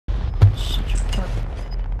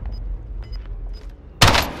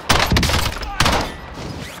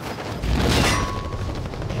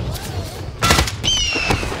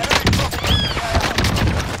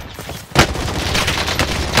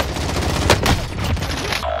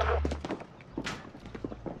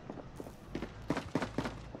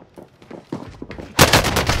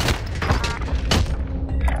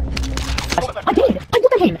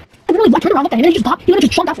bro. What the hell? You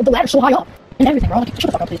just jumped off the ladder so high up. And everything, bro. Like,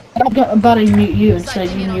 shut the fuck up, please. I'm about to mute you and say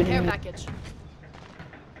you muted me.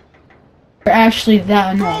 You're actually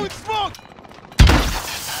that annoying.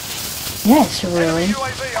 Yes, really.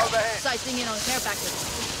 Sighting in on care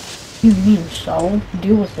package. You mean so?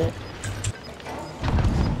 Deal with it.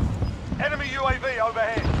 Enemy UAV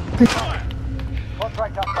overhead.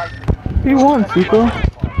 Contract update. He won, Chico.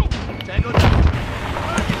 Tango down.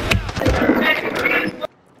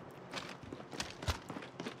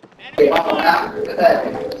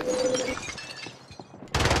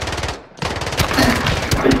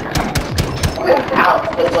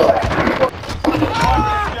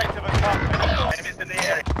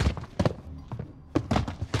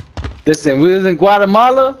 Listen, we was in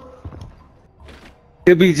Guatemala,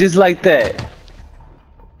 it'd be just like that.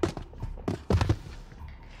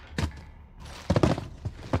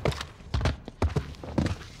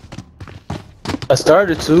 I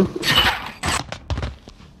started to.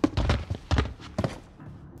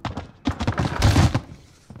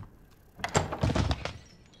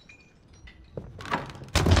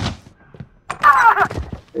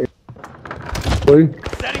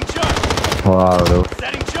 Setting shot. Claro,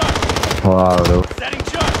 Setting shot. claro, Setting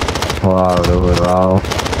shot. claro, claro,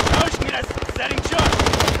 Setting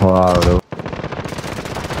shot. claro.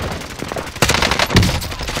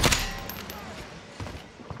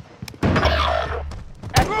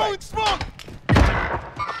 Throwing smoke.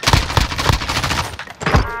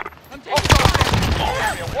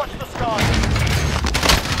 Watch the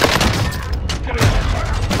sky.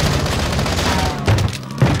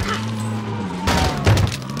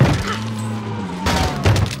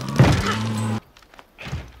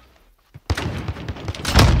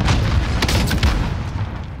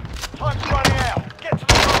 Time's running out. Get to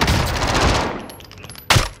the front.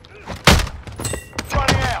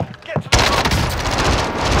 Running out. Get to the front.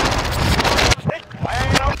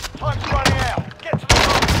 Hang on. Time's running out. Get to the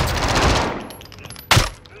front.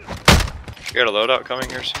 You got a loadout coming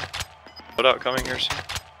here soon. Loadout coming here soon.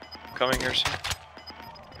 Coming here soon.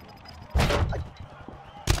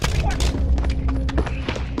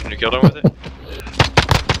 Can you kill him with it?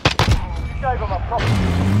 Gave him a proper.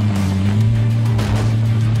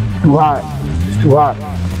 Too hot, it's too hot.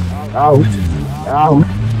 Out, out.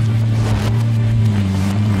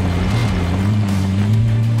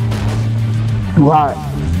 Too hot,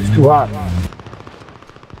 it's too hot.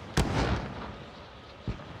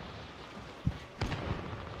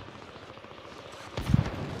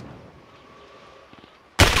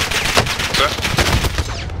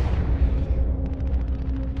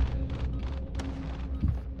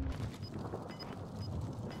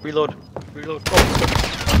 Reload. Reload.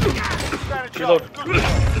 Oh. Standard Reload. shot. Good.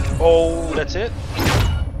 Oh, that's it?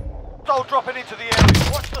 Soul dropping into the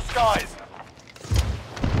area. Watch the skies.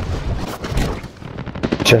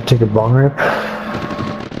 Should I take a bong rip?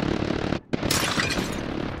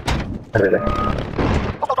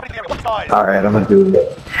 Alright, I'm gonna do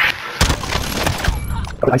it.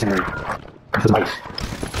 Ice in here. There's ice.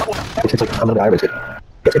 It's like a little Irish.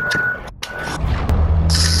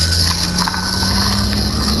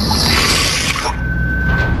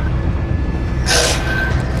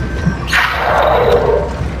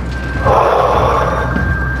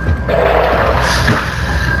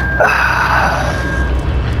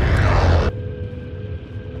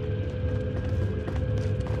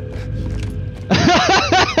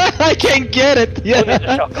 I can't get it! Yeah!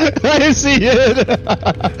 I didn't see it!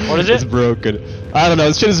 What is it? It's broken. I don't know,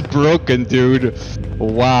 this shit is broken, dude.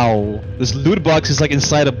 Wow. This loot box is like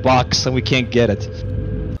inside a box and we can't get it.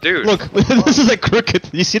 Dude. Look, this is like crooked.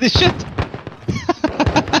 You see this shit?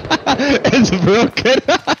 It's broken.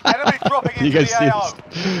 Enemy dropping into You guys the see AO.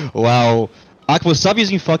 this? Wow. Aqua, stop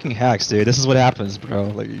using fucking hacks, dude. This is what happens, bro.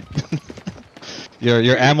 Like,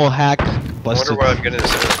 your ammo hack I busted. wonder where I'm getting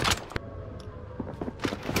this.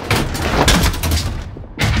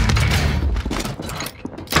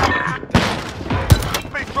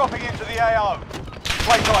 Dropping into the AO.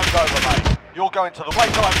 Playtime's over, mate. You're going to the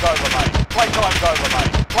playtime's over, mate. Playtime's over,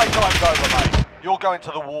 mate. Playtime's over, mate. You're going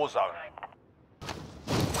to the war zone.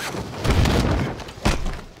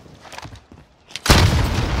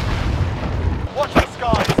 Watch the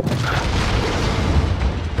skies.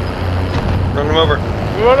 Run him over.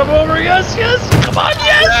 Run him over, yes, yes! Come on,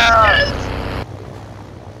 yes! Yes!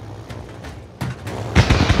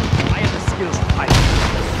 I have the skills to fight.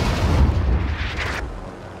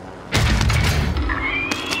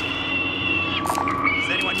 Does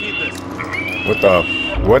anyone need this?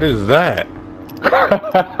 What is that?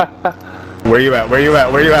 Where you at? Where you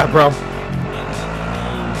at? Where you at, bro?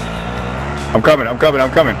 I'm coming.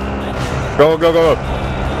 Go.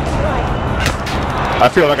 I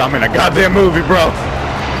feel like I'm in a goddamn movie, bro.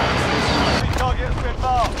 Enemy target has been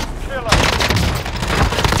marked. Kill him.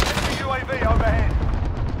 Enemy UAV overhead.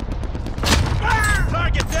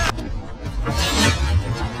 Target down.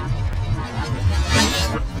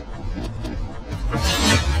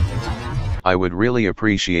 I would really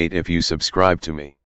appreciate if you subscribe to me.